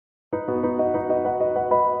Are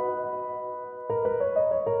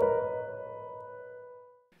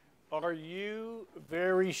you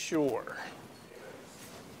very sure?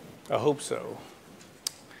 I hope so.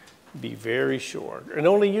 Be very sure. And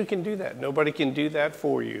only you can do that. Nobody can do that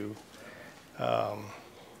for you. To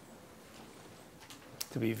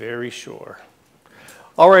be very sure.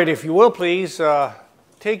 All right, if you will, please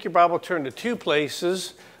take your Bible, turn to two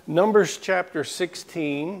places. Numbers chapter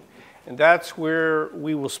 16, and that's where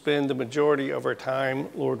we will spend the majority of our time,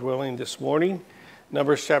 Lord willing, this morning.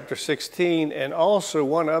 Numbers chapter 16, and also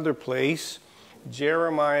one other place,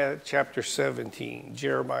 Jeremiah chapter 17.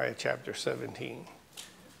 Jeremiah chapter 17.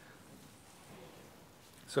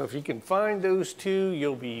 So if you can find those two,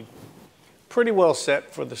 you'll be pretty well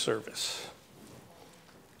set for the service.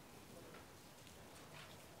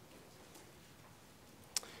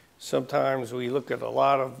 Sometimes we look at a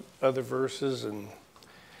lot of other verses, and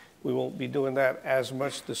we won't be doing that as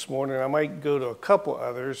much this morning. I might go to a couple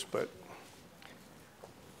others, but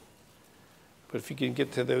if you can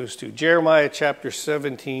get to those two. Jeremiah chapter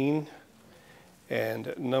 17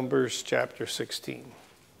 and Numbers chapter 16.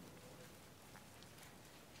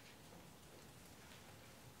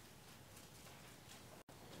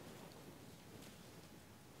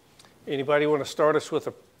 Anybody want to start us with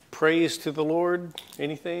a praise to the Lord?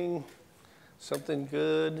 Anything? Something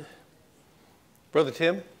good? Brother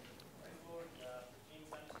Tim?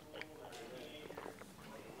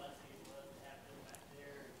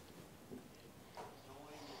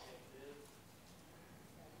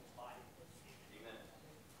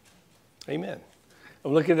 Amen.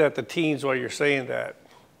 I'm looking at the teens while you're saying that.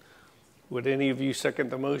 Would any of you second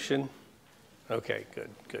the motion? Okay, good.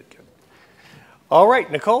 All right,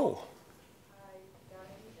 Nicole.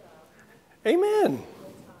 Amen.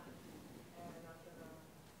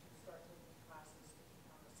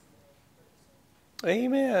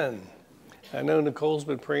 Amen. I know Nicole's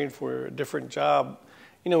been praying for a different job.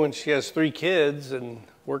 You know, when she has 3 kids and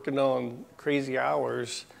working on crazy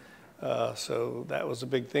hours, so that was a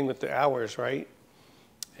big thing with the hours, right?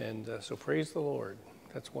 And so praise the Lord.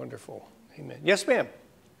 That's wonderful. Amen. Yes, ma'am.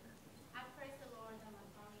 I praise the Lord that my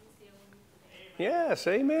phone is still in today. Yes,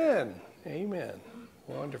 amen. Amen.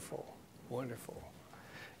 Wonderful.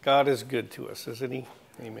 God is good to us, isn't he?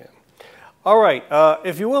 Amen. All right.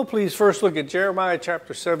 If you will, please first look at Jeremiah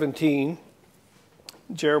chapter 17.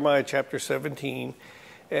 Jeremiah chapter 17.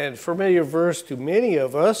 And familiar verse to many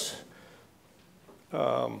of us.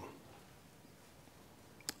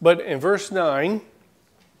 But in verse 9,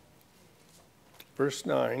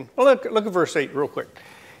 well, look at verse 8 real quick.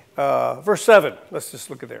 Verse 7, let's just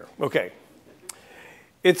look at there. Okay.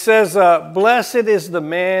 It says, blessed is the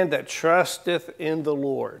man that trusteth in the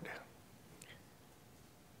Lord,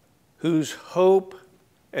 whose hope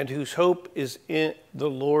is in the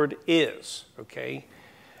Lord is. Okay.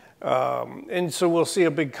 And so we'll see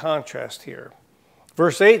a big contrast here.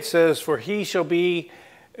 Verse 8 says, for he shall be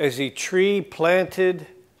as a tree planted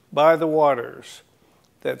by the waters,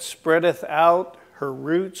 that spreadeth out her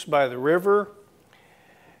roots by the river,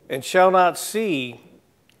 and shall not see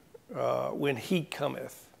when heat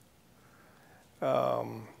cometh.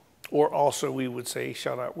 Or also we would say,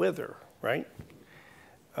 shall not wither, right?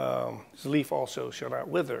 His leaf also shall not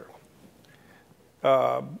wither.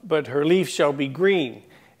 But her leaf shall be green,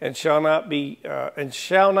 and shall not be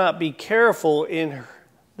careful in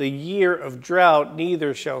the year of drought,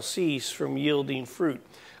 neither shall cease from yielding fruit.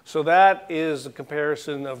 So that is a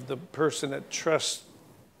comparison of the person that trusts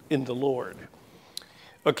in the Lord.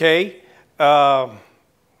 Okay,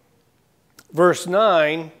 verse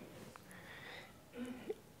 9,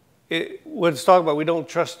 when it's talking about we don't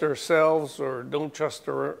trust ourselves or don't trust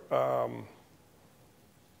our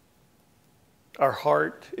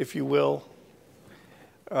heart, if you will.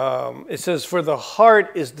 It says, for the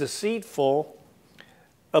heart is deceitful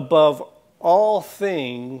above all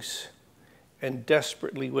things and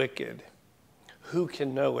desperately wicked. Who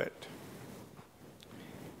can know it?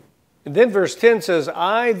 And then verse 10 says,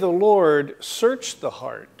 I, the Lord, search the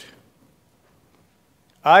heart.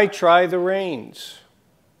 I try the reins,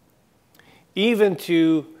 even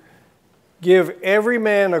to give every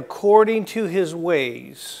man according to his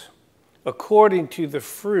ways, according to the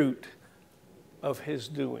fruit of his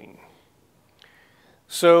doing.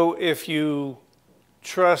 So if you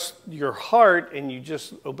trust your heart and you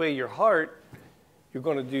just obey your heart, you're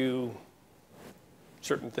going to do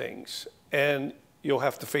certain things, and you'll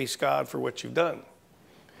have to face God for what you've done.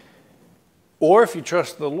 Or if you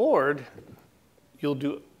trust the Lord, you'll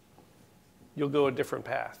go a different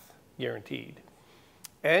path, guaranteed.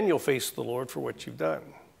 And you'll face the Lord for what you've done.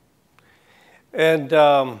 And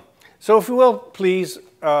so if you will, please,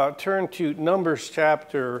 turn to Numbers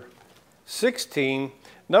chapter 16.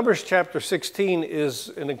 Numbers chapter 16 is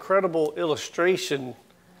an incredible illustration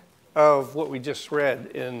of what we just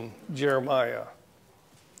read in Jeremiah.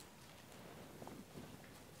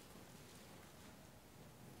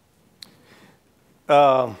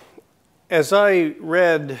 As I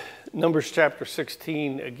read Numbers chapter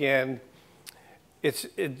 16 again, it's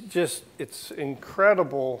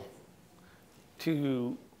incredible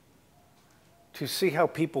to see how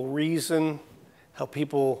people reason, how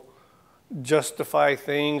people justify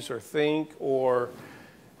things or think, or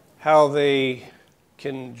how they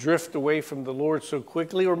can drift away from the Lord so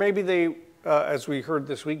quickly, or maybe they, as we heard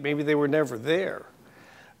this week, maybe they were never there.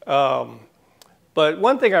 But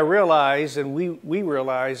one thing I realize, and we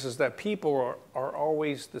realize, is that people are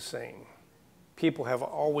always the same. People have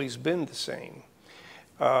always been the same.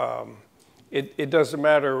 It doesn't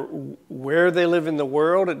matter where they live in the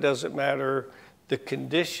world. It doesn't matter the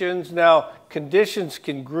conditions. Now, conditions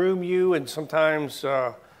can groom you, and sometimes,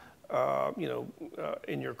 in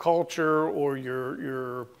your culture or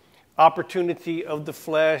your opportunity of the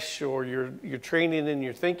flesh or your training and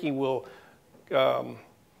your thinking will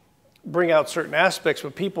bring out certain aspects.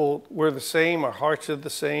 But people, we're the same. Our hearts are the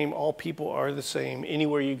same. All people are the same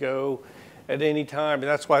anywhere you go at any time. And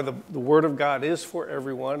that's why the Word of God is for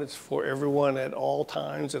everyone. It's for everyone at all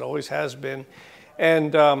times. It always has been.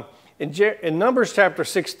 And in Numbers chapter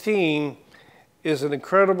 16 is an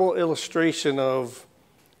incredible illustration of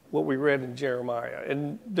what we read in Jeremiah.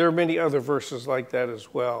 And there are many other verses like that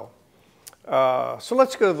as well. So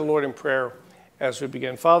let's go to the Lord in prayer as we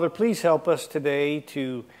begin. Father, please help us today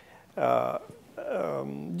to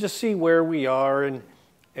just see where we are.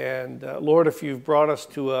 And Lord, if you've brought us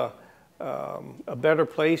to a better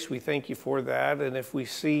place, we thank you for that. And if we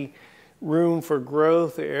see room for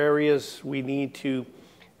growth, areas we need to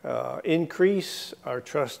increase our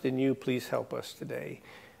trust in you, please help us today.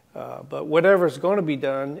 But whatever's going to be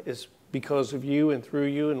done is because of you and through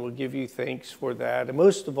you, and we'll give you thanks for that. And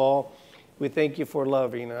most of all, we thank you for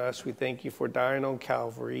loving us. We thank you for dying on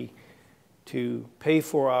Calvary to pay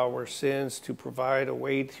for our sins, to provide a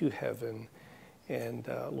way to heaven. And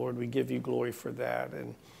Lord, we give you glory for that.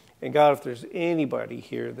 And God, if there's anybody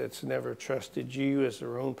here that's never trusted you as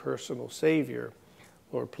their own personal Savior,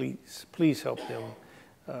 Lord, please help them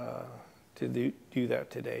to do that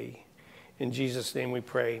today. In Jesus' name we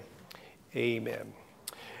pray. Amen.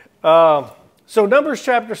 So Numbers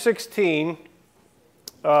chapter 16,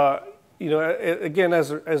 again,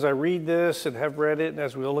 as I read this and have read it, and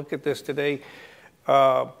as we'll look at this today,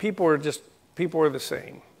 people are the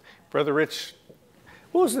same. Brother Rich,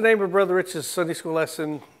 what was the name of Brother Rich's Sunday school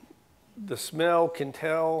lesson? The smell can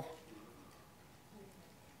tell.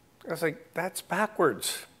 I was like, that's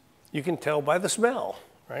backwards. You can tell by the smell,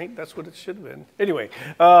 right? That's what it should have been. Anyway,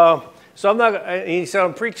 so he said,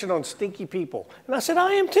 I'm preaching on stinky people. And I said,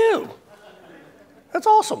 I am too. That's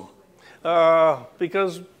awesome.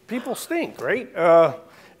 Because people stink, right?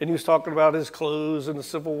 And he was talking about his clothes and the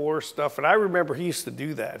Civil War stuff. And I remember he used to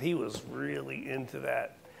do that. He was really into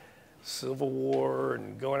that Civil War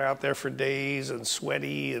and going out there for days and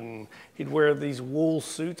sweaty. And he'd wear these wool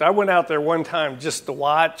suits. I went out there one time just to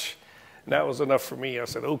watch. And that was enough for me. I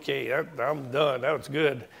said, okay, I'm done. That was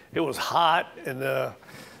good. It was hot. And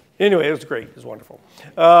anyway, it was great. It was wonderful.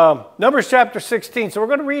 Numbers chapter 16. So we're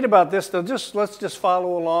going to read about this. So let's just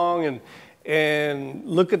follow along and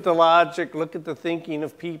look at the logic, look at the thinking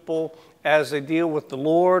of people as they deal with the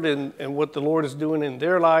Lord and what the Lord is doing in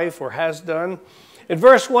their life or has done. In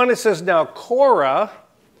verse 1, it says, now Korah,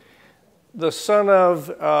 the son of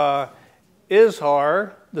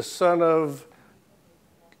Izhar, the son of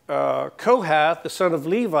Kohath, the son of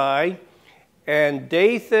Levi, and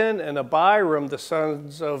Dathan and Abiram, the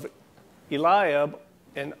sons of Eliab,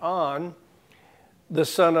 and On, the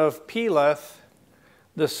son of Peleth,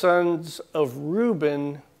 the sons of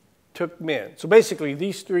Reuben, took men. So basically,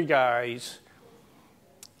 these three guys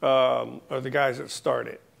are the guys that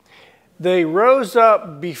started. They rose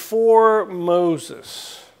up before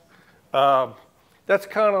Moses. That's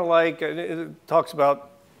kind of like, it talks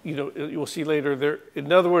about, you'll see later,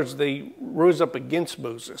 in other words, they rose up against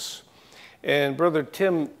Moses. And Brother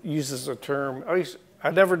Tim uses a term,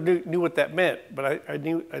 I never knew what that meant, but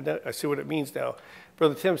I see what it means now.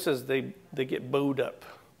 Brother Tim says they get bowed up.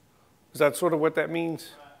 Is that sort of what that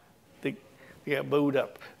means? They get bowed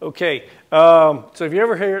up. Okay, so if you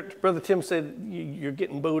ever hear Brother Tim say you're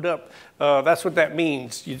getting bowed up, that's what that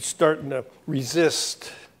means. You're starting to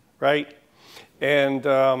resist, right? And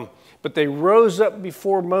but they rose up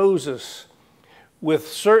before Moses with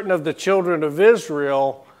certain of the children of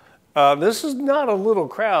Israel This is not a little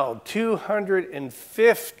crowd.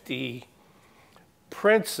 250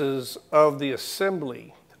 princes of the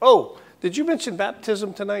assembly. Oh, did you mention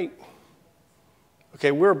baptism tonight?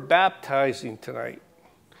 Okay, we're baptizing tonight.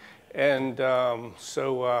 And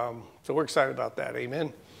so we're excited about that.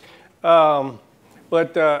 Amen.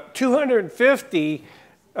 But 250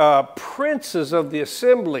 princes of the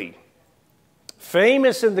assembly,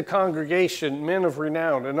 famous in the congregation, men of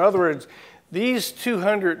renown. In other words, these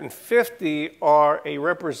 250 are a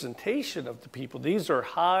representation of the people. These are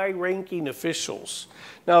high-ranking officials.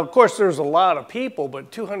 Now, of course, there's a lot of people,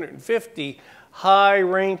 but 250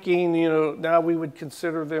 high-ranking, now we would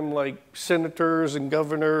consider them like senators and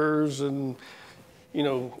governors and,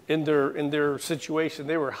 in their situation.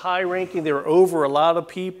 They were high-ranking. They were over a lot of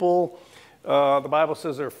people. The Bible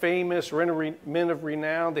says they're famous, men of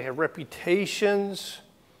renown. They have reputations.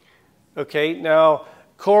 Okay, now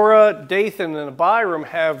Korah, Dathan, and Abiram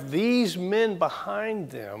have these men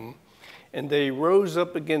behind them, and they rose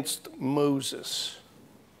up against Moses.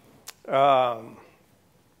 And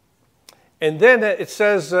then it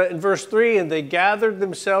says in verse 3, and they gathered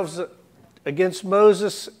themselves against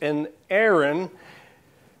Moses and Aaron,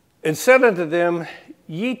 and said unto them,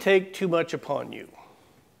 ye take too much upon you.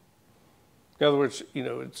 In other words,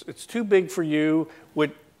 it's too big for you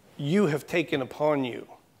what you have taken upon you.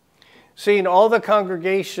 Seeing all the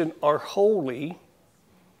congregation are holy,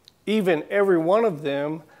 even every one of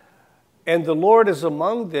them, and the Lord is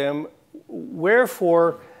among them,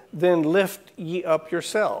 wherefore then lift ye up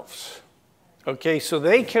yourselves. Okay, so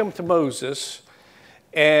they come to Moses,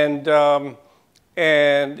 and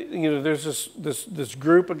there's this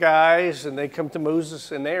group of guys, and they come to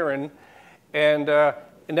Moses and Aaron, and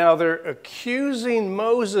now they're accusing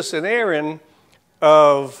Moses and Aaron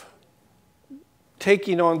of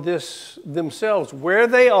taking on this themselves. Where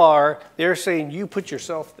they are, they're saying, you put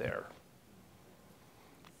yourself there.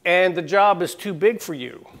 And the job is too big for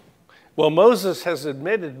you. Well, Moses has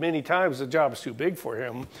admitted many times the job is too big for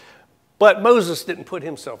him, but Moses didn't put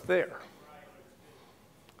himself there.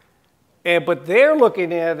 But they're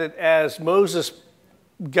looking at it as Moses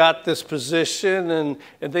got this position, and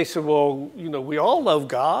they said, well, we all love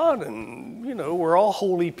God, and, we're all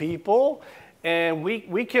holy people, and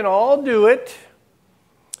we can all do it.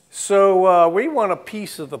 So we want a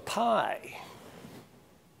piece of the pie.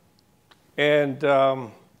 And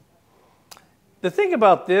the thing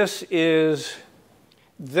about this is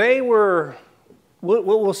they were, what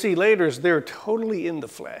we'll see later is they're totally in the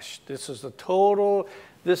flesh. This is an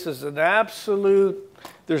absolute,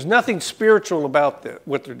 there's nothing spiritual about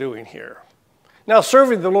what they're doing here. Now,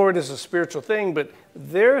 serving the Lord is a spiritual thing, but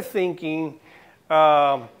they're thinking,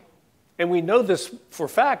 and we know this for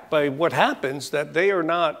fact by what happens, that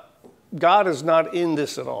God is not in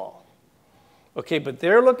this at all. Okay, but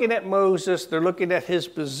they're looking at Moses, they're looking at his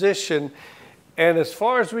position, and as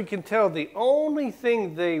far as we can tell, the only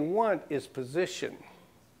thing they want is position.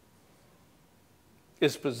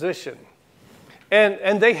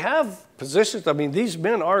 And they have positions. I mean, these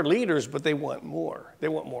men are leaders, but they want more. They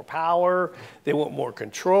want more power. They want more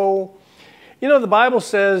control. The Bible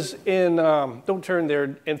says don't turn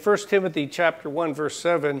there, in 1 Timothy chapter 1, verse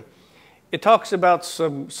 7, it talks about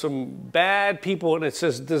some bad people, and it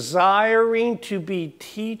says, desiring to be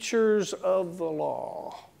teachers of the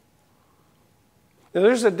law. Now,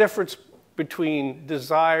 there's a difference between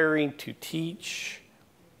desiring to teach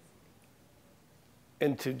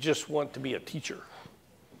and to just want to be a teacher,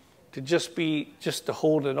 to just to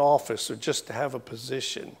hold an office or just to have a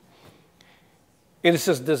position. And it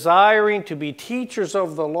says, desiring to be teachers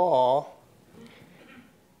of the law,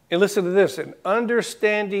 and listen to this, and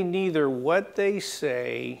understanding neither what they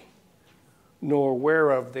say nor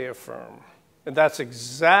whereof they affirm. And that's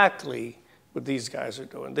exactly what these guys are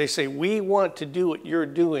doing. They say, we want to do what you're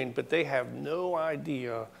doing, but they have no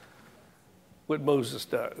idea what Moses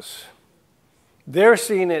does. They're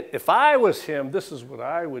seeing it, if I was him, this is what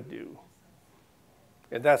I would do.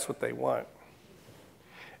 And that's what they want.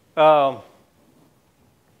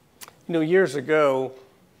 Years ago,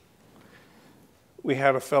 we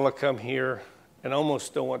had a fella come here, and I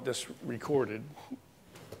almost don't want this recorded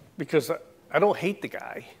because I don't hate the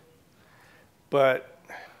guy, but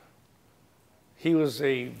he was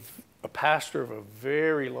a pastor of a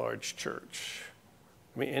very large church.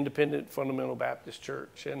 Independent Fundamental Baptist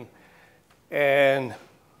Church. And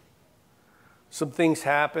some things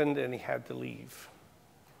happened, and he had to leave.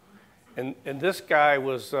 And this guy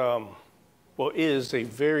was, is a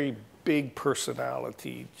very big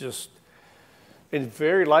personality, and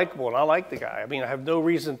very likable, and I like the guy. I have no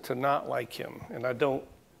reason to not like him, and I don't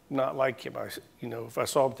not like him. If I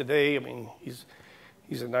saw him today, he's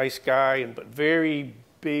He's a nice guy, but very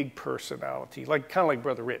big personality, kind of like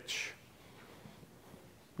Brother Rich.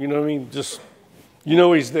 You know what I mean? Just,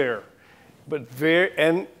 he's there. But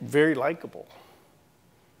very likable.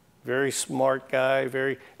 Very smart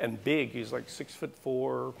guy, and big. He's like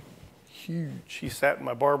 6'4", huge. He sat in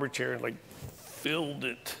my barber chair and filled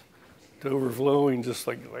it to overflowing, just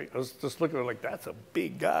like I was just looking at it like, that's a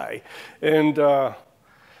big guy. And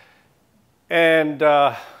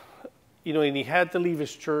he had to leave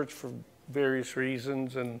his church for various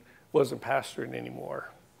reasons and wasn't pastoring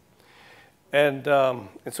anymore. And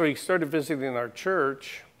so he started visiting our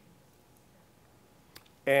church.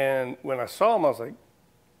 And when I saw him, I was like,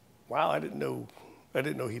 wow, I didn't know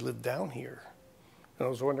he lived down here. And I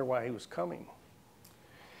was wondering why he was coming.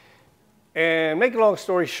 And make a long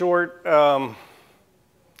story short,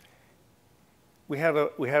 we had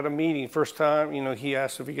a meeting. First time, he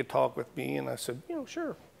asked if he could talk with me, and I said,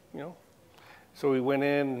 sure, So we went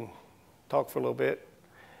in and talked for a little bit,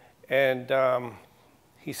 and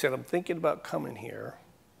he said, I'm thinking about coming here.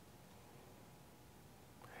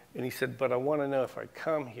 And he said, but I want to know if I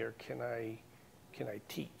come here, can I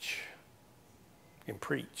teach and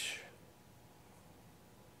preach?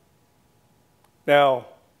 Now,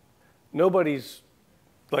 none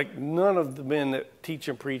of the men that teach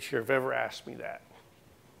and preach here have ever asked me that.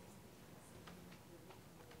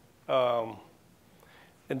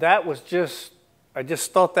 And that was I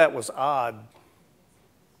just thought that was odd,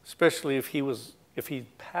 especially if he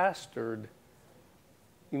pastored,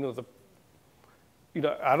 I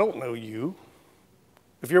don't know you.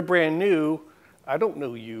 If you're brand new, I don't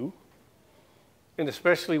know you. And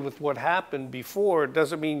especially with what happened before, it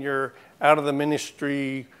doesn't mean you're out of the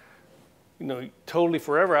ministry, totally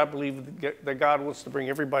forever. I believe that God wants to bring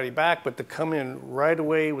everybody back, but to come in right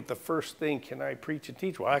away with the first thing, can I preach and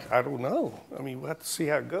teach? Well, I don't know. I mean, we'll have to see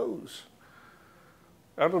how it goes.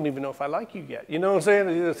 I don't even know if I like you yet. You know what I'm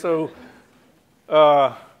saying? So,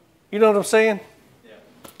 you know what I'm saying?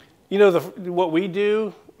 Yeah. What we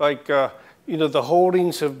do, the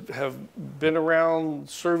Holdings have been around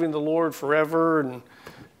serving the Lord forever, and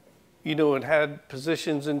and had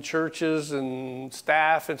positions in churches and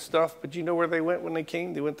staff and stuff. But you know where they went when they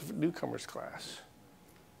came? They went to newcomers class.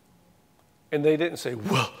 And they didn't say,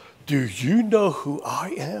 well, do you know who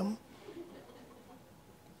I am?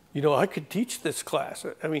 I could teach this class.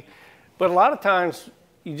 I mean, but a lot of times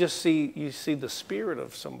you see the spirit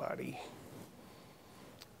of somebody.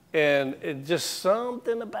 And it just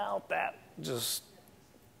something about that just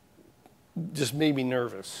made me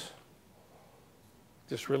nervous.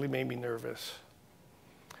 Just really made me nervous.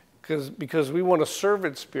 Because we want a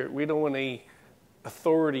servant spirit. We don't want a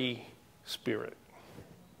authority spirit.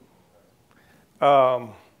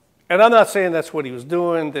 And I'm not saying that's what he was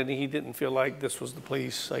doing, that he didn't feel like this was the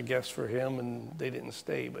place, I guess, for him, and they didn't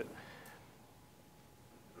stay.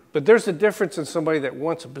 But there's a difference in somebody that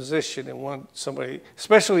wants a position and wants somebody,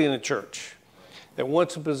 especially in a church, that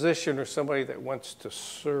wants a position, or somebody that wants to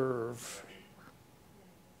serve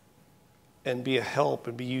and be a help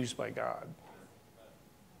and be used by God.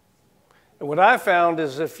 And what I found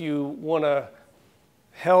is if you want to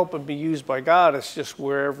help and be used by God, it's just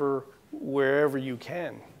wherever you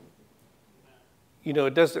can.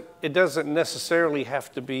 It doesn't necessarily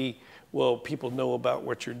have to be, well, people know about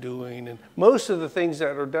what you're doing. And most of the things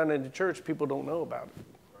that are done in the church, people don't know about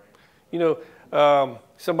it.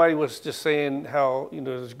 Somebody was just saying how,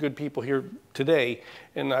 there's good people here today.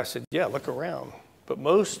 And I said, yeah, look around. But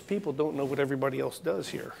most people don't know what everybody else does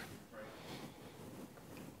here.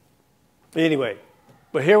 Anyway,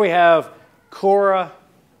 but here we have Korah,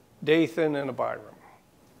 Dathan, and Abiram.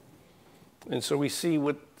 And so we see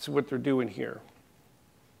what they're doing here.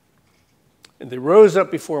 And they rose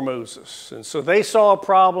up before Moses. And so they saw a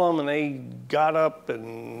problem, and they got up,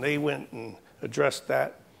 and they went and addressed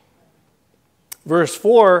that. Verse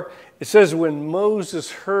 4, it says, when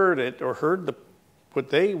Moses heard it, or heard what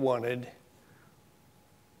they wanted,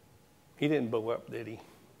 he didn't bow up, did he?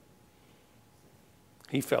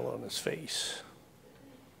 He fell on his face.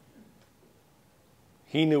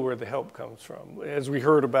 He knew where the help comes from. As we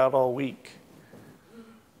heard about all week,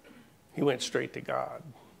 he went straight to God.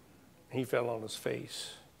 He fell on his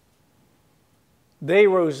face. They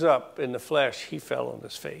rose up in the flesh. He fell on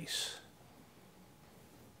his face.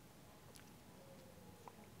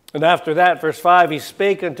 And after that, verse 5, he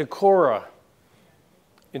spake unto Korah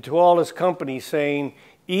and to all his company, saying,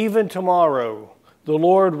 even tomorrow the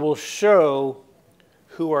Lord will show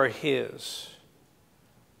who are his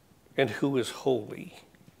and who is holy,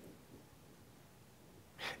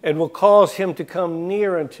 and will cause him to come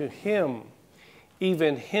near unto him,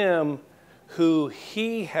 even him who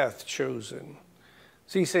he hath chosen,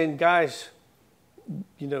 So he's saying, guys,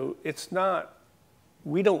 it's not,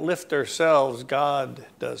 we don't lift ourselves. God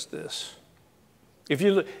does this. If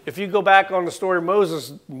you go back on the story of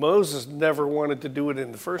Moses never wanted to do it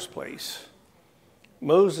in the first place.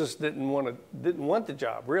 Moses didn't want the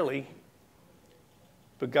job, really.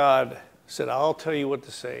 But God said, I'll tell you what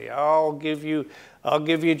to say. I'll give you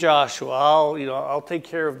Joshua. I'll take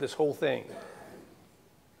care of this whole thing.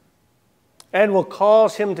 And will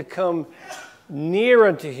cause him to come near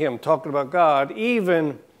unto him, talking about God,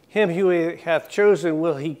 even him who he hath chosen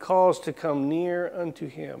will he cause to come near unto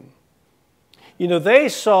him. They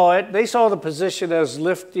saw it. They saw the position as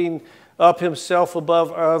lifting up himself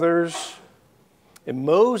above others. And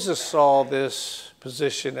Moses saw this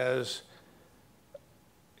position as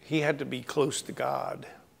he had to be close to God.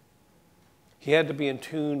 He had to be in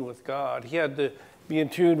tune with God. He had to be in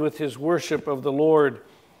tune with his worship of the Lord.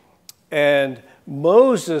 And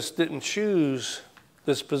Moses didn't choose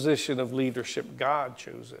this position of leadership. God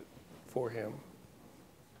chose it for him.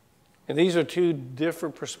 And these are two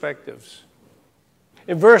different perspectives.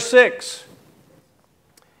 In verse 6,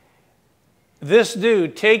 this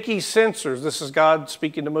dude, take ye censers. This is God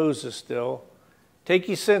speaking to Moses still. Take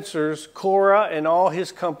ye censers, Korah and all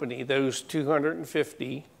his company, those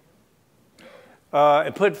 250,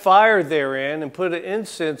 and put fire therein, and put an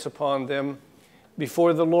incense upon them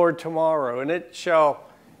before the Lord tomorrow. And it shall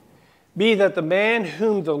be that the man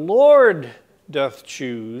whom the Lord doth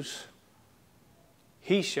choose,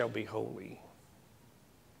 he shall be holy.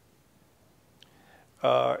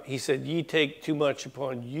 He said, ye take too much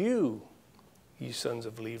upon you, ye sons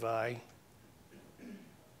of Levi.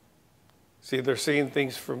 See, they're seeing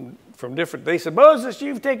things from different. They said, Moses,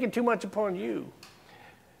 you've taken too much upon you.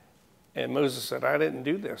 And Moses said, I didn't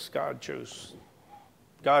do this. God chose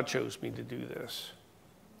me to do this.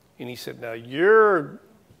 And he said, now you're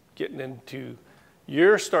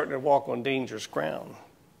starting to walk on dangerous ground.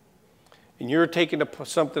 And you're taking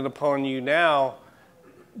something upon you now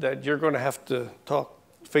that you're going to have to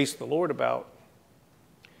face the Lord about.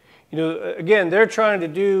 Again, they're trying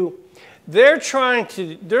to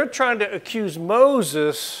accuse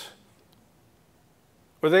Moses,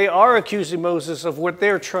 or they are accusing Moses of what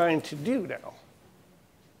they're trying to do now.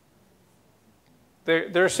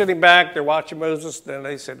 They're sitting back, they're watching Moses, then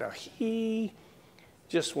they said, now he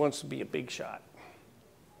just wants to be a big shot.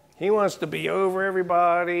 He wants to be over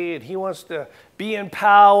everybody, and he wants to be in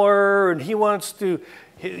power, and he wants to,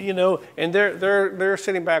 and they're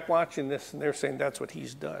sitting back watching this, and they're saying that's what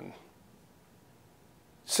he's done.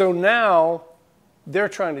 So now they're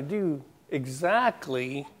trying to do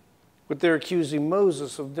exactly what they're accusing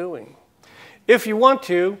Moses of doing. If you want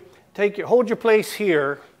to, hold your place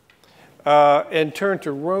here and turn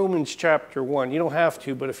to Romans chapter 1. You don't have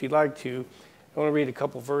to, but if you'd like to, I want to read a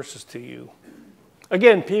couple verses to you.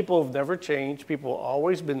 Again, people have never changed. People have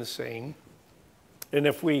always been the same. And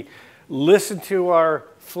if we listen to our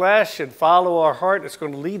flesh and follow our heart, it's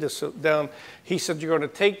going to lead us down. He said, you're going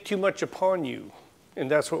to take too much upon you. And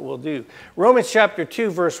that's what we'll do. Romans chapter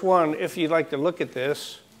 2, verse 1, if you'd like to look at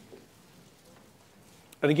this.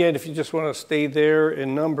 And again, if you just want to stay there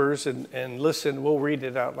in Numbers and listen, we'll read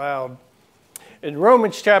it out loud. In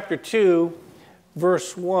Romans chapter 2,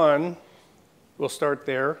 verse 1, we'll start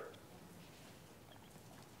there.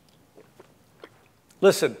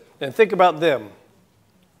 Listen, and think about them.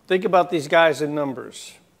 Think about these guys in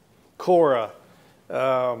Numbers. Korah,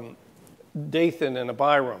 Dathan, and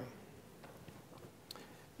Abiram.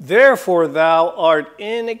 Therefore thou art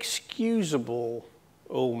inexcusable,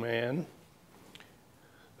 O man,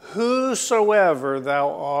 whosoever thou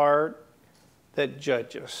art that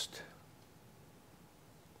judgest.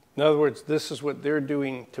 In other words, this is what they're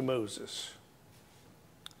doing to Moses.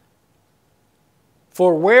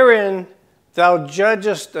 For wherein thou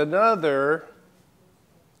judgest another,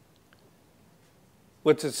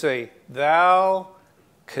 what's it say? Thou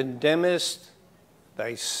condemnest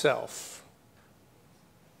thyself.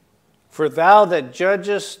 For thou that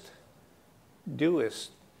judgest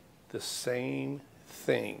doest the same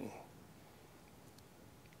thing.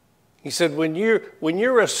 He said, when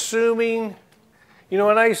you're assuming,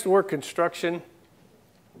 when I used to work construction,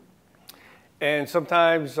 and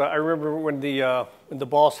sometimes I remember when the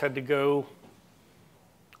boss had to go,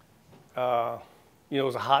 it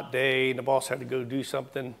was a hot day, and the boss had to go do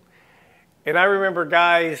something. And I remember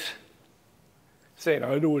guys saying,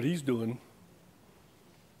 I know what he's doing.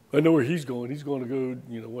 I know where he's going. He's going to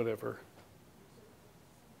go, whatever.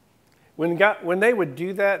 When they would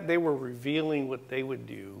do that, they were revealing what they would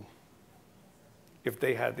do if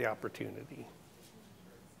they had the opportunity.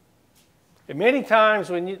 And many times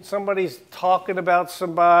when somebody's talking about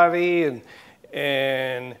somebody and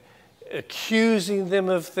and accusing them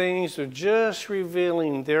of things, or just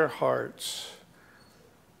revealing their hearts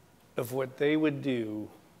of what they would do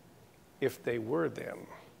if they were them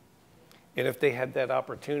and if they had that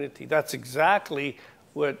opportunity. That's exactly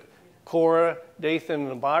what Korah, Dathan,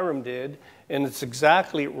 and Abiram did, and it's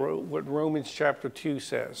exactly what Romans chapter 2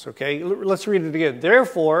 says. Okay, let's read it again.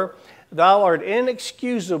 Therefore, thou art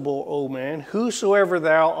inexcusable, O man, whosoever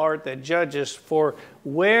thou art that judgest, for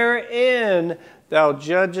wherein thou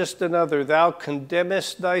judgest another, thou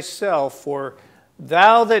condemnest thyself, for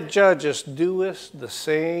thou that judgest doest the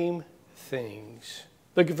same things.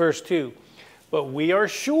 Look at verse 2. But we are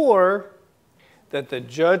sure that the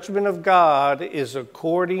judgment of God is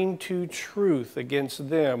according to truth against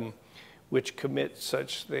them which commit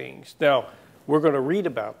such things. Now, we're going to read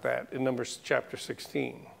about that in Numbers chapter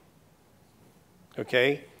 16.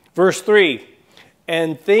 Okay? Verse 3.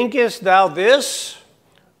 And thinkest thou this,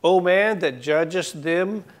 O man, that judgest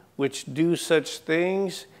them which do such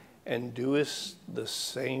things, and doest the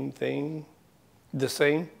same thing,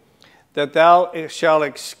 that thou shalt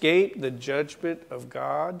escape the judgment of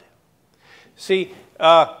God? See,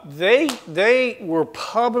 they were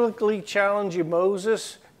publicly challenging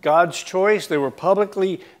Moses, God's choice. They were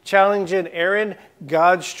publicly challenging Aaron,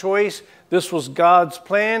 God's choice. This was God's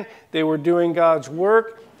plan. They were doing God's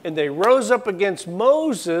work. And they rose up against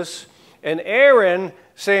Moses and Aaron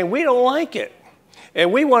saying, we don't like it.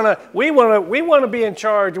 And we want to be in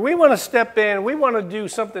charge. We want to step in. We want to do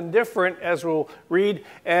something different, as we'll read.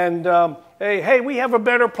 And hey, we have a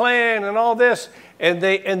better plan and all this. And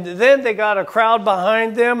then they got a crowd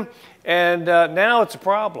behind them, and now it's a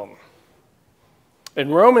problem.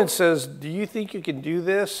 And Romans says, do you think you can do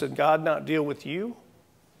this and God not deal with you?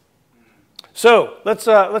 So let's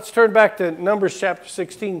turn back to Numbers chapter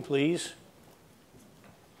 16, please.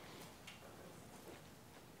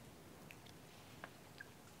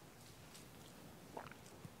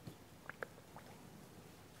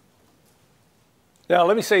 Now,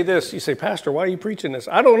 let me say this. You say, Pastor, why are you preaching this?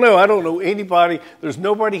 I don't know. I don't know anybody. There's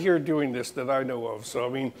nobody here doing this that I know of. So, I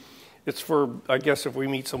mean, it's for, I guess, if we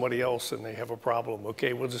meet somebody else and they have a problem,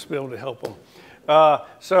 okay, we'll just be able to help them.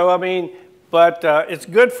 It's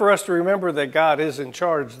good for us to remember that God is in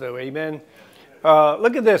charge, though. Amen.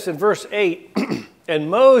 Look at this in verse 8. And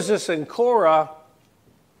Moses and Korah,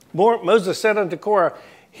 Moses said unto Korah,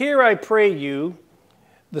 hear I pray you,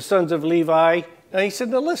 the sons of Levi. And he said,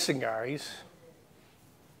 now listen, guys.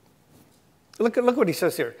 Look what he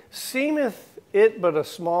says here. Seemeth it but a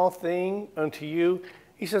small thing unto you?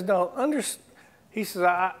 He says, no, he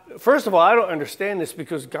says, first of all, I don't understand this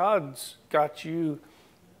because God's got you.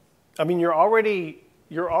 I mean, you're already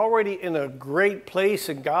in a great place,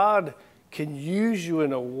 and God can use you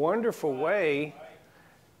in a wonderful way.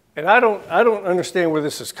 And I don't understand where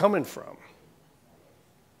this is coming from.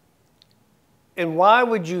 And why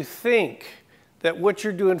would you think that what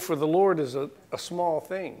you're doing for the Lord is a small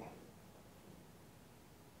thing?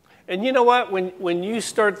 And you know what? When you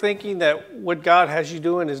start thinking that what God has you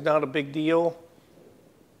doing is not a big deal,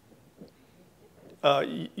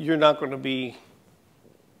 you're not going to be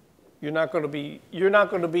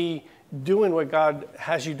doing what God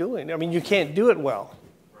has you doing. I mean, you can't do it well.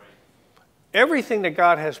 Right. Everything that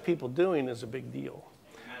God has people doing is a big deal.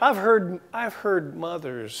 Amen. I've heard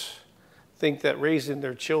mothers think that raising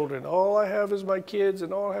their children, all I have is my kids,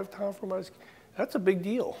 and all I have time for my kids. That's a big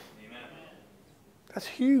deal. That's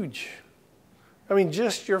huge. I mean,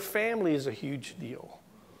 just your family is a huge deal.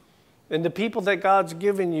 And the people that God's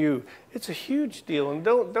given you, it's a huge deal. And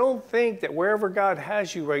don't think that wherever God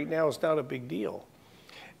has you right now is not a big deal.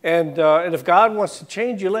 And if God wants to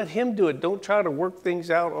change you, let him do it. Don't try to work things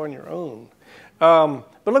out on your own. But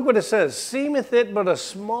look what it says. Seemeth it but a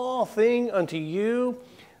small thing unto you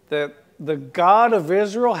that the God of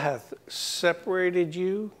Israel hath separated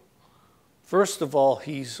you? First of all,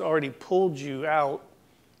 he's already pulled you out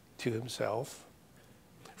to himself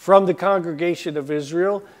from the congregation of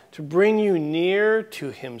Israel to bring you near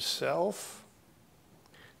to himself,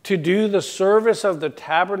 to do the service of the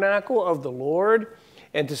tabernacle of the Lord,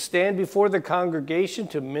 and to stand before the congregation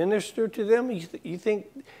to minister to them. You think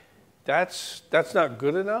that's not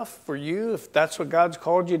good enough for you, if that's what God's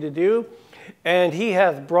called you to do? And he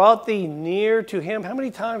hath brought thee near to him. How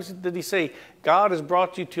many times did he say, God has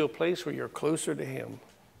brought you to a place where you're closer to him?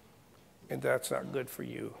 And that's not good for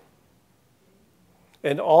you.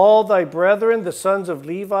 And all thy brethren, the sons of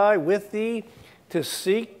Levi, with thee, to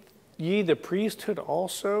seek ye the priesthood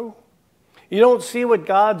also? You don't see what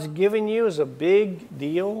God's given you as a big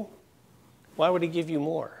deal? Why would he give you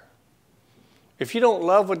more? If you don't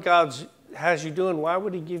love what God has you doing, why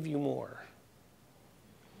would he give you more?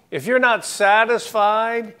 If you're not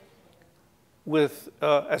satisfied with,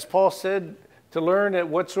 as Paul said, to learn at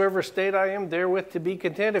whatsoever state I am, therewith to be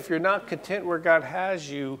content. If you're not content where God has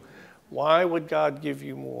you, why would God give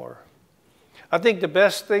you more? I think the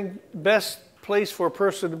best place for a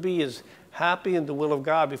person to be is happy in the will of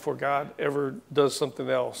God before God ever does something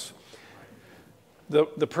else.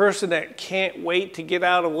 The person that can't wait to get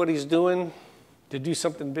out of what he's doing to do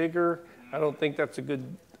something bigger, I don't think that's a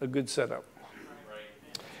good setup.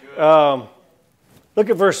 Look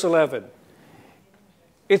at verse 11.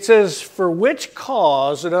 It says, for which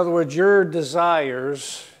cause, in other words, your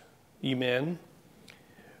desires, ye men,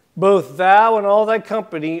 both thou and all thy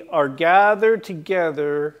company are gathered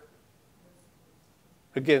together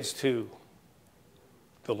against who?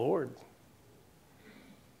 The Lord.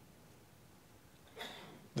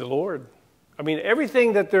 The Lord. I mean,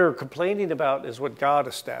 everything that they're complaining about is what God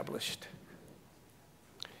established.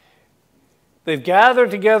 They've gathered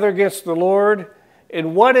together against the Lord.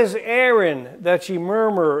 And what is Aaron that ye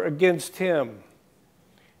murmur against him?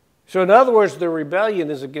 So in other words, the rebellion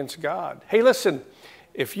is against God. Hey, listen,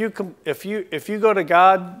 if you go to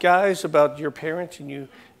God, guys, about your parents, and you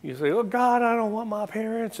say, oh, God, I don't want my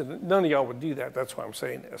parents. And none of y'all would do that. That's why I'm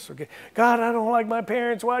saying this. Okay, God, I don't like my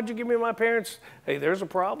parents. Why'd you give me my parents? Hey, there's a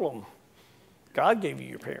problem. God gave you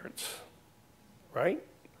your parents, right?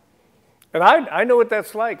 And I know what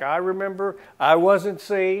that's like. I remember I wasn't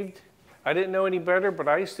saved. I didn't know any better, but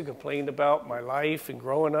I used to complain about my life and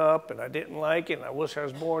growing up, and I didn't like it, and I wish I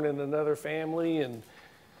was born in another family. And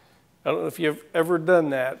I don't know if you've ever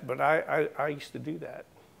done that, but I used to do that.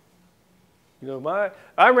 You know,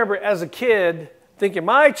 I remember as a kid thinking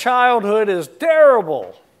my childhood is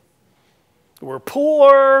terrible. We're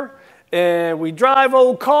poor, and we drive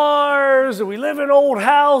old cars, and we live in old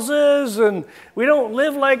houses, and we don't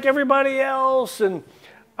live like everybody else. And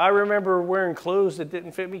I remember wearing clothes that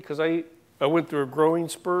didn't fit me because I went through a growing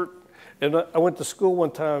spurt. And I went to school one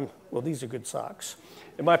time. Well, these are good socks.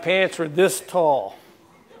 And my pants were this tall.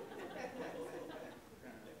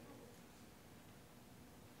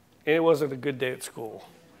 And it wasn't a good day at school.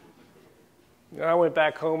 And I went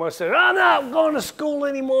back home. I said, I'm not going to school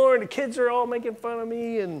anymore. And the kids are all making fun of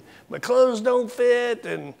me. And my clothes don't fit.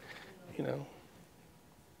 And, you know.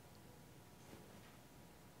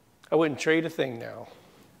 I wouldn't trade a thing now.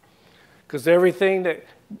 Because everything that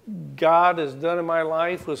God has done in my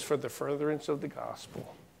life was for the furtherance of the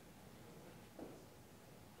gospel.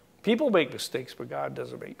 People make mistakes, but God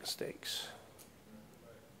doesn't make mistakes.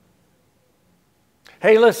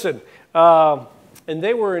 Hey, listen, and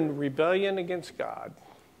they were in rebellion against God.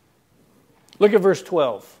 Look at verse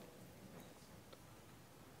 12.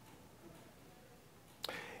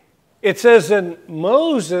 It says, and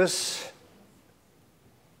Moses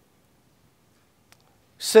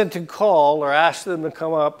sent to call or asked them to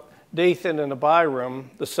come up, Dathan and Abiram,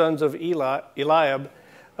 the sons of Eliab,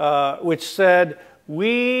 which said,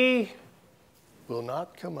 we will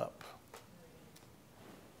not come up.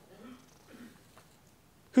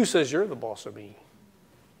 Who says you're the boss of me?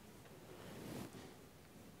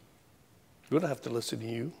 We don't have to listen to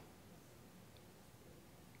you.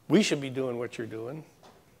 We should be doing what you're doing.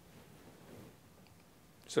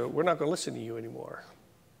 So we're not going to listen to you anymore.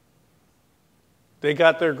 They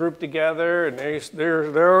got their group together, and they're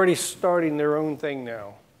already starting their own thing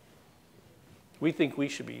now. We think we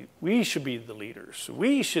should be the leaders.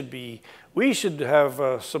 We should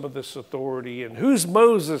have some of this authority. And who's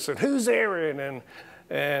Moses and who's Aaron?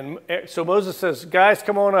 And so Moses says, guys,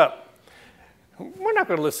 come on up. We're not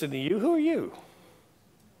going to listen to you. Who are you?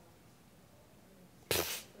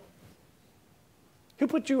 Who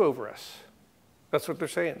put you over us? That's what they're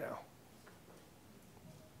saying now.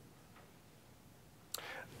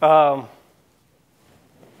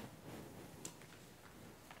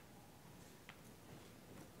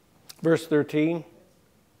 Verse 13.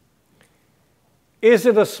 Is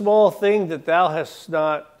it a small thing that thou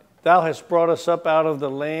hast brought us up out of the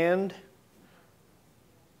land?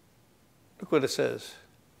 Look what it says.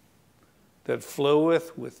 That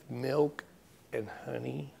floweth with milk and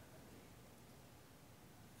honey.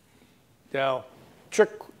 Now,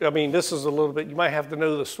 this is a little bit, you might have to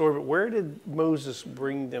know the story, but where did Moses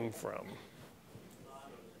bring them from?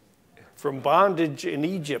 From bondage in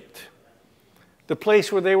Egypt. The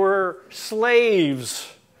place where they were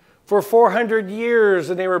slaves for 400 years,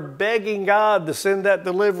 and they were begging God to send that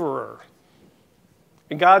deliverer.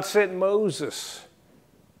 And God sent Moses.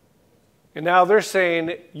 And now they're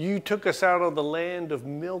saying, you took us out of the land of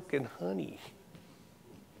milk and honey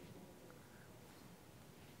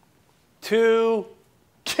to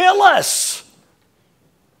kill us.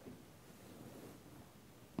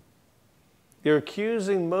 You They're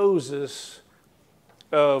accusing Moses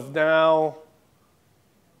of now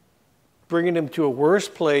bringing him to a worse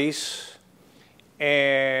place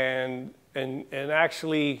and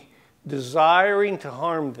actually desiring to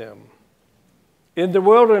harm them. In the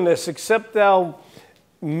wilderness, except thou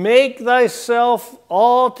make thyself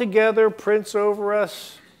altogether prince over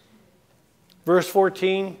us. Verse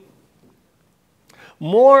 14.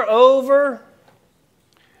 Moreover,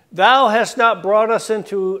 thou hast not brought us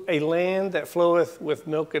into a land that floweth with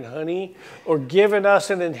milk and honey, or given us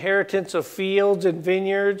an inheritance of fields and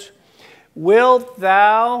vineyards. Wilt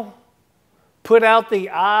thou put out the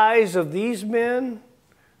eyes of these men?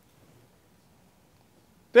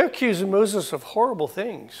 They're accusing Moses of horrible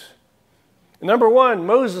things. Number one,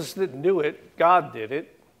 Moses didn't do it. God did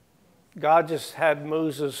it. God just had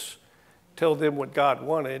Moses tell them what God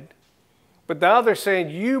wanted. But now they're saying,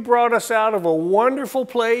 you brought us out of a wonderful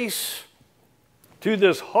place to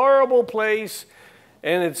this horrible place,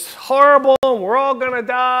 and it's horrible, and we're all going to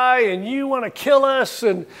die, and you want to kill us,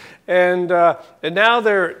 and now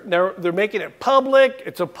they're making it public.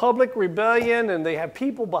 It's a public rebellion, and they have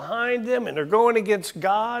people behind them, and they're going against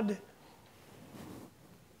God.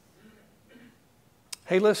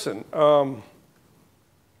 Hey, listen,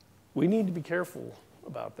 we need to be careful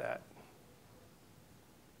about that.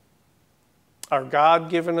 Our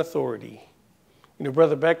God-given authority. You know,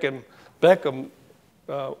 Brother Beckham,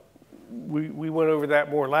 we went over that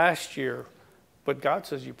more last year, but God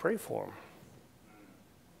says you pray for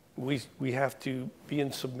them. We have to be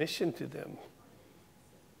in submission to them.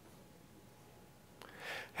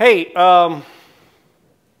 Hey,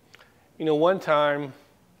 you know, one time,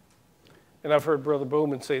 and I've heard Brother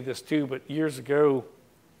Bowman say this too, but years ago,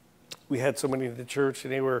 we had somebody in the church,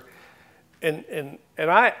 and they were, and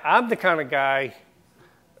I'm the kind of guy,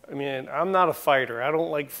 I mean, I'm not a fighter. I don't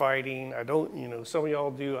like fighting. I don't, you know, some of y'all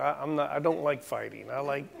do. I don't like fighting. I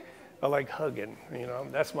like hugging. You know,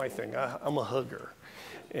 that's my thing. I'm a hugger.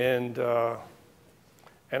 And I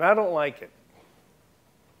don't like it.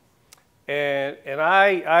 And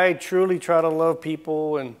I truly try to love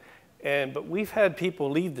people, but we've had people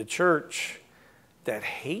leave the church that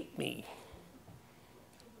hate me.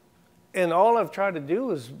 And all I've tried to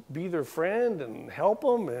do is be their friend and help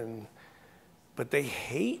them, but they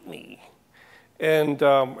hate me. And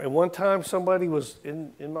one time somebody was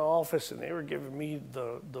in my office, and they were giving me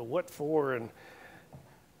the what for,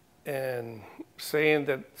 and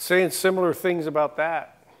saying similar things about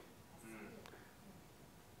that.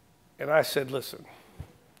 And I said, listen,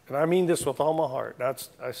 and I mean this with all my heart.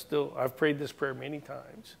 I've prayed this prayer many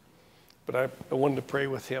times, but I wanted to pray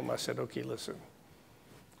with him. I said, okay, listen.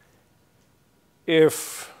 And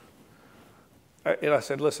I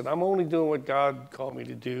said, listen, I'm only doing what God called me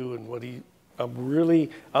to do, and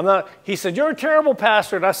I'm not, he said, you're a terrible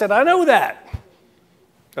pastor. And I said, I know that.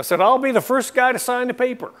 I said, I'll be the first guy to sign the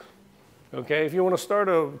paper. Okay, if you want to start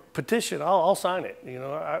a petition, I'll sign it. You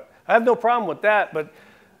know, I have no problem with that,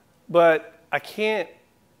 but I can't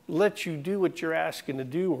let you do what you're asking to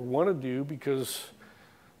do or want to do, because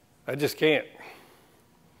I just can't.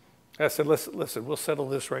 I said, listen, we'll settle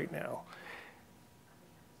this right now.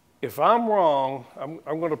 If I'm wrong,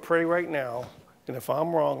 I'm going to pray right now. And if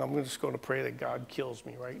I'm wrong, I'm just going to pray that God kills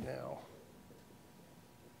me right now.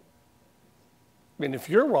 And if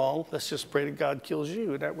you're wrong, let's just pray that God kills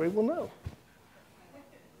you. And that way we'll know.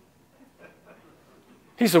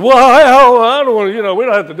 He said, well, I don't want to, you know, we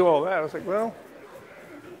don't have to do all that. I was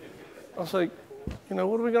like, you know,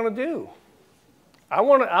 what are we going to do? I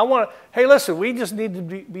want to, hey, listen, we just need to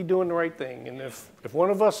be doing the right thing. And if one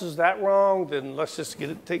of us is that wrong, then let's just get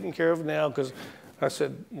it taken care of now. Because I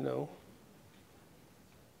said, you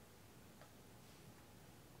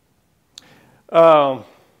know.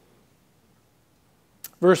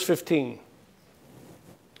 Verse 15.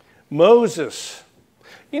 Moses.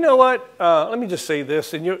 You know what? Let me just say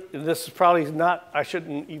this. And this is probably not, I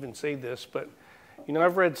shouldn't even say this, but, you know,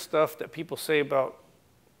 I've read stuff that people say about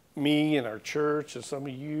me and our church and some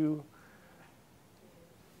of you.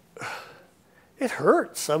 It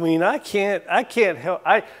hurts. I mean, I can't help.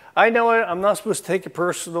 I know I'm not supposed to take it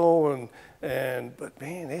personal, but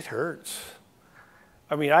man, it hurts.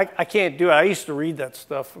 I mean, I can't do it. I used to read that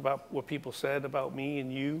stuff about what people said about me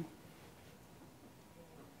and you.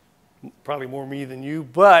 Probably more me than you,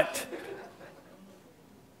 but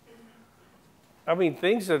I mean,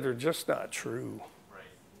 things that are just not true. Right.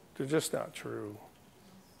 They're just not true.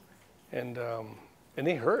 And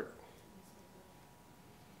they hurt.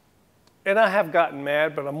 And I have gotten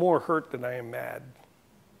mad, but I'm more hurt than I am mad.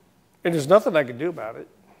 And there's nothing I can do about it.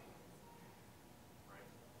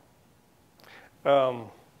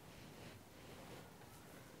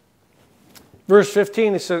 Verse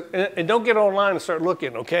 15, it says, and don't get online and start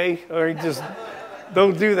looking, okay? Or just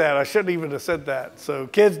don't do that. I shouldn't even have said that. So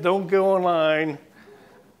kids, don't go online,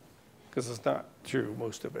 because it's not true,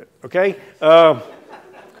 most of it, okay?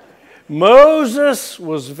 Moses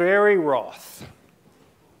was very wroth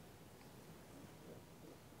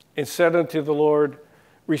and said unto the Lord,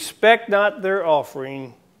 respect not their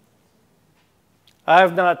offering. I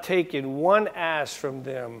have not taken one ass from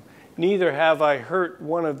them, neither have I hurt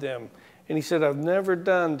one of them. And he said, I've never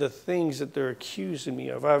done the things that they're accusing me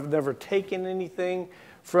of. I've never taken anything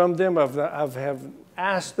from them. I haven't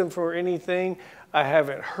asked them for anything. I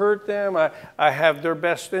haven't hurt them. I have their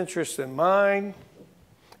best interest in mind.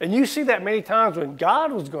 And you see that many times when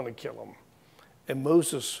God was going to kill them. And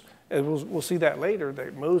Moses, and we'll see that later,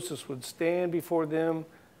 that Moses would stand before them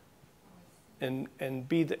and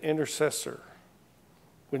be the intercessor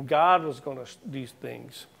when God was going to do these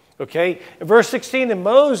things. Okay? In verse 16, and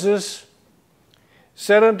Moses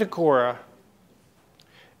said unto Korah,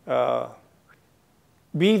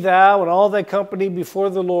 be thou and all thy company before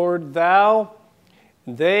the Lord, thou,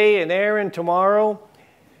 and they, and Aaron tomorrow,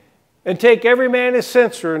 and take every man his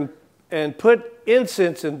censer, and put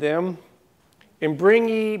incense in them, and bring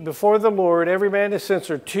ye before the Lord every man his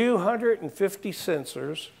censer, 250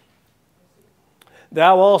 censers.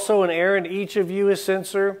 Thou also and Aaron, each of you his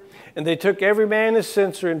censer. And they took every man his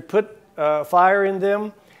censer, and put fire in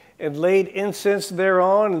them, and laid incense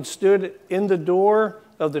thereon, and stood in the door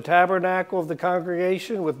of the tabernacle of the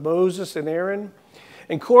congregation with Moses and Aaron.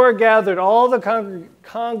 And Korah gathered all the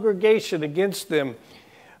congregation against them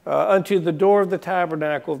unto the door of the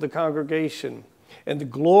tabernacle of the congregation. And the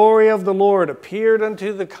glory of the Lord appeared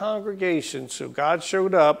unto the congregation. So God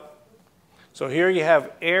showed up. So here you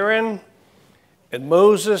have Aaron and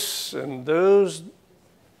Moses and those,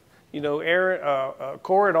 Aaron,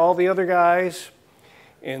 Korah and all the other guys.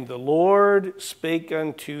 And the Lord spake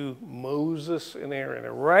unto Moses and Aaron.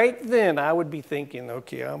 And right then I would be thinking,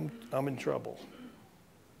 okay, I'm in trouble.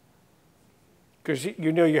 Because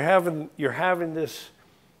you're having this,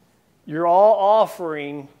 you're all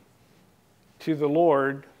offering to the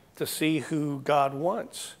Lord to see who God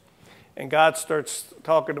wants. And God starts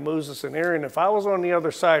talking to Moses and Aaron. If I was on the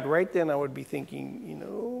other side right then, I would be thinking,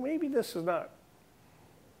 maybe this is not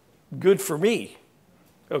good for me.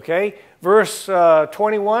 Okay, verse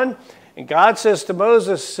 21, and God says to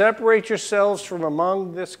Moses, separate yourselves from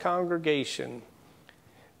among this congregation,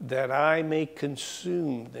 that I may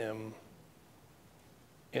consume them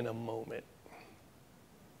in a moment.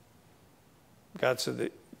 God said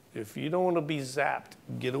that if you don't want to be zapped,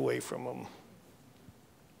 get away from them.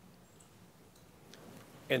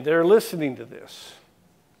 And they're listening to this.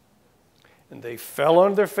 And they fell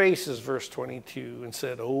on their faces, verse 22, and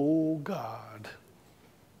said, oh God.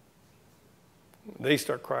 They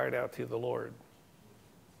start crying out to the Lord.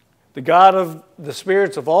 The God of the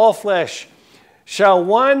spirits of all flesh, shall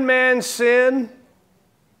one man sin?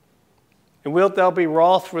 And wilt thou be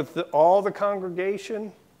wroth with all the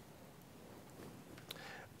congregation?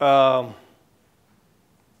 And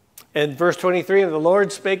verse 23, and the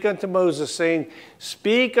Lord spake unto Moses, saying,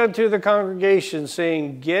 speak unto the congregation,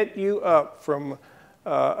 saying, get you up from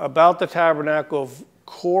about the tabernacle of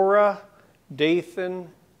Korah, Dathan,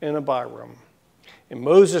 and Abiram. And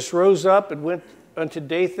Moses rose up and went unto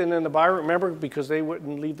Dathan and Abiram. Remember, because they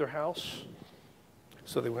wouldn't leave their house.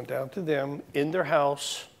 So they went down to them in their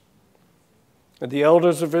house. And the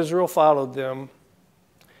elders of Israel followed them.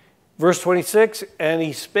 Verse 26, and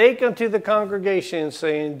he spake unto the congregation,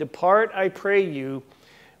 saying, depart, I pray you,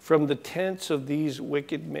 from the tents of these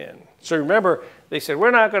wicked men. So remember, they said,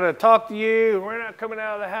 we're not going to talk to you, and we're not coming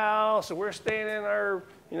out of the house, and we're staying in our,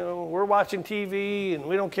 we're watching TV, and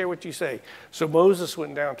we don't care what you say. So Moses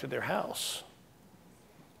went down to their house.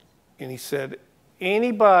 And he said,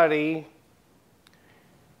 anybody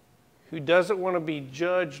who doesn't want to be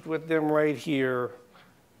judged with them right here,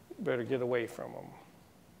 better get away from them.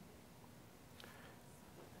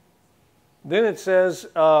 Then it says,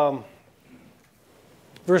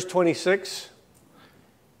 verse 26,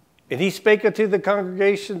 and he spake unto the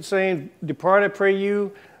congregation, saying, depart, I pray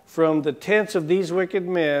you, from the tents of these wicked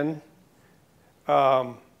men.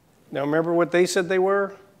 Now remember what they said they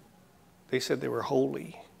were? They said they were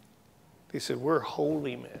holy. They said, we're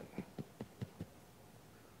holy men.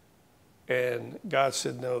 And God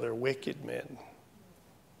said, no, they're wicked men.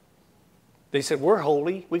 They said, we're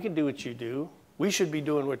holy. We can do what you do. We should be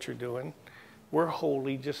doing what you're doing. We're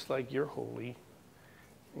holy just like you're holy.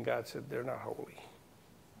 And God said, they're not holy.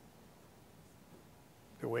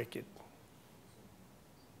 They're wicked.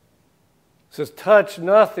 It says, touch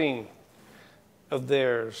nothing of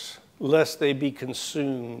theirs, lest they be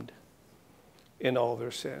consumed. in all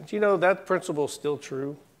their sins. You know, that principle is still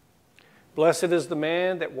true. Blessed is the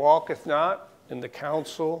man that walketh not in the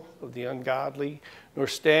counsel of the ungodly, nor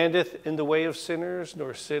standeth in the way of sinners,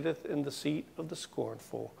 nor sitteth in the seat of the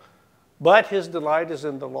scornful. But his delight is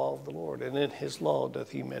in the law of the Lord, and in his law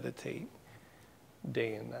doth he meditate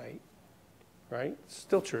day and night. Right?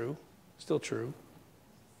 Still true. Still true.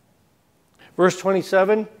 Verse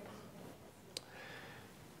 27.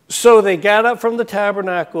 So they got up from the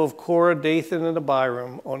tabernacle of Korah, Dathan, and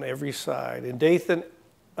Abiram on every side. And Dathan,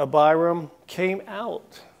 Abiram came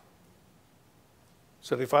out.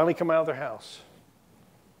 So they finally come out of their house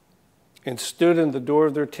and stood in the door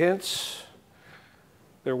of their tents,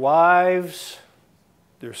 their wives,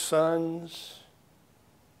 their sons,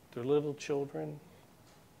 their little children.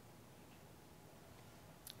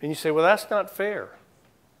 And you say, well, that's not fair.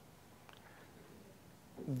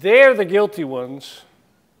 They're the guilty ones,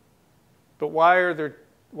 but why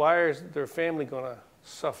is their family going to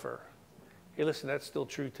suffer? Hey, listen, that's still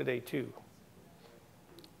true today too.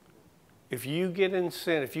 If you get in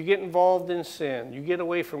sin, if you get involved in sin, you get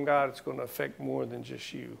away from God, it's going to affect more than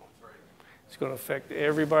just you. It's going to affect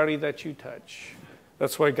everybody that you touch.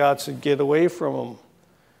 That's why God said, get away from them.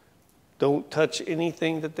 Don't touch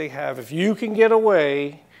anything that they have. If you can get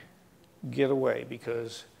away,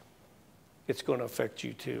 because it's going to affect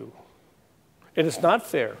you too. And it's not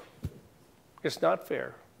fair. It's not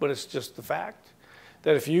fair, but it's just the fact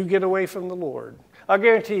that if you get away from the Lord, I'll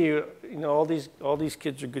guarantee you, all these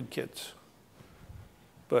kids are good kids.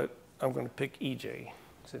 But I'm going to pick EJ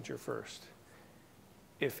since you're first.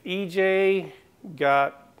 If EJ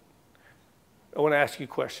got, I want to ask you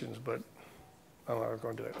questions, but I'm not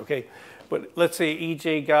going to do it. Okay, but let's say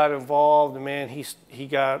EJ got involved, and man, he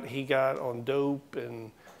got on dope,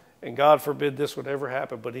 and God forbid this would ever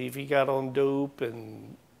happen. But if he got on dope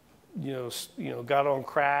and got on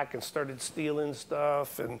crack and started stealing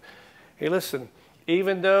stuff, and hey, listen,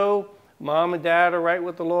 even though mom and dad are right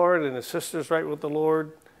with the Lord and his sister's right with the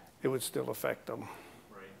Lord, it would still affect them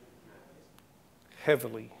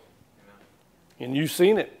heavily. And you've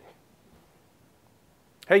seen it.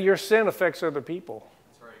 Hey, your sin affects other people.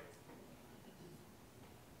 That's right.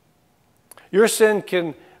 Your sin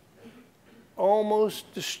can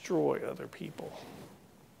almost destroy other people.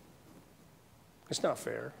 It's not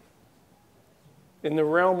fair. In the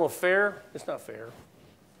realm of fair, it's not fair.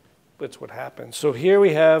 But it's what happens. So here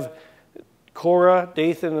we have Korah,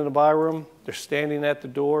 Dathan, and Abiram. They're standing at the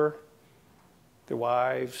door. Their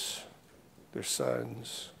wives, their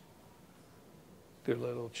sons, their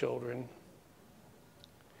little children.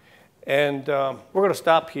 And we're going to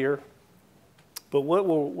stop here. But what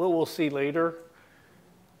we'll see later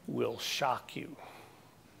will shock you.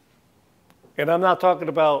 And I'm not talking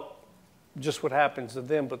about just what happens to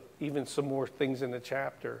them, but even some more things in the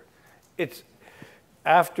chapter.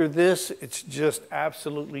 After this, it's just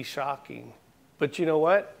absolutely shocking. But you know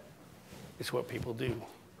what? It's what people do.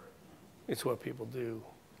 It's what people do.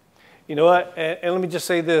 You know what? And let me just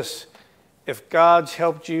say this. If God's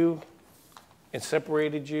helped you and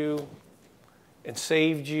separated you and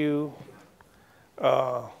saved you,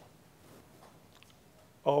 all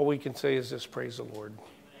we can say is this: praise the Lord.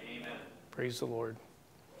 Amen. Praise the Lord.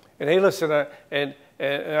 And hey, listen, and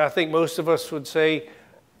I think most of us would say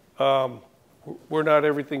we're not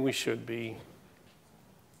everything we should be.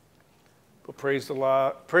 But praise the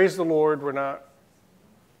Lord, we're not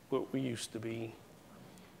what we used to be.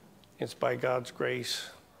 It's by God's grace.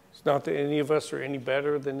 It's not that any of us are any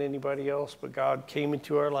better than anybody else, but God came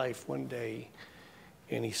into our life one day,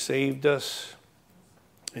 and he saved us,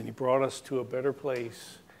 and he brought us to a better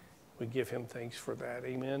place. We give him thanks for that.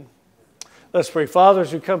 Amen. Let's pray. Father,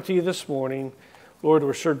 as we come to you this morning, Lord,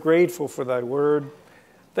 we're so grateful for thy word.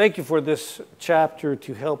 Thank you for this chapter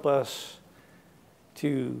to help us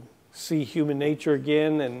to see human nature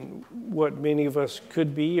again and what many of us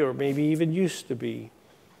could be or maybe even used to be.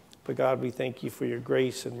 But God, we thank you for your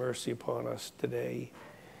grace and mercy upon us today.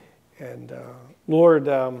 And Lord,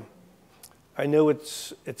 I know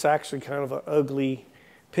it's actually kind of an ugly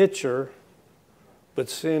picture, but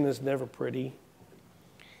sin is never pretty.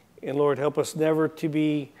 And Lord, help us never to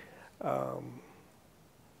be, to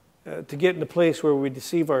get in a place where we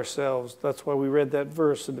deceive ourselves. That's why we read that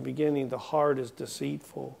verse in the beginning, the heart is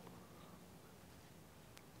deceitful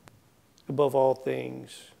above all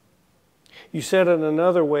things. You said in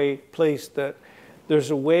another place that there's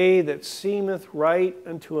a way that seemeth right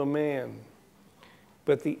unto a man,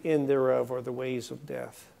 but the end thereof are the ways of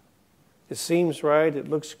death. It seems right, it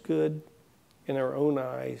looks good in our own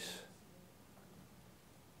eyes.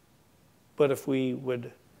 But if we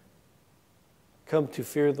would come to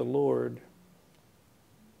fear the Lord,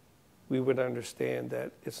 we would understand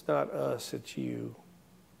that it's not us, it's you.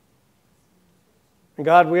 And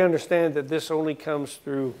God, we understand that this only comes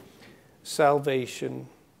through salvation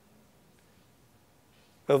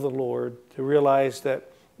of the Lord, to realize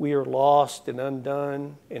that we are lost and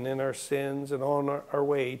undone and in our sins and on our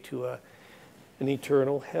way to an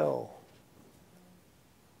eternal hell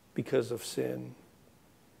because of sin.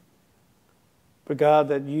 But God,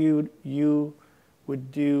 that you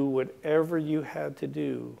would do whatever you had to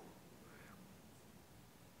do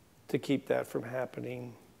to keep that from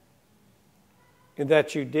happening. And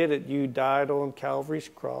that you did it. You died on Calvary's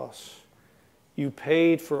cross. You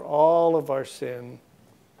paid for all of our sin.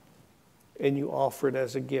 And you offer it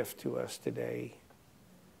as a gift to us today.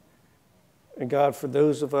 And God, for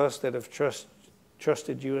those of us that have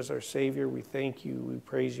trusted you as our Savior, we thank you. We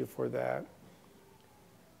praise you for that.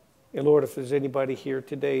 And Lord, if there's anybody here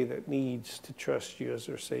today that needs to trust you as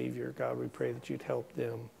their Savior, God, we pray that you'd help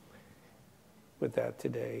them with that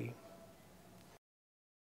today.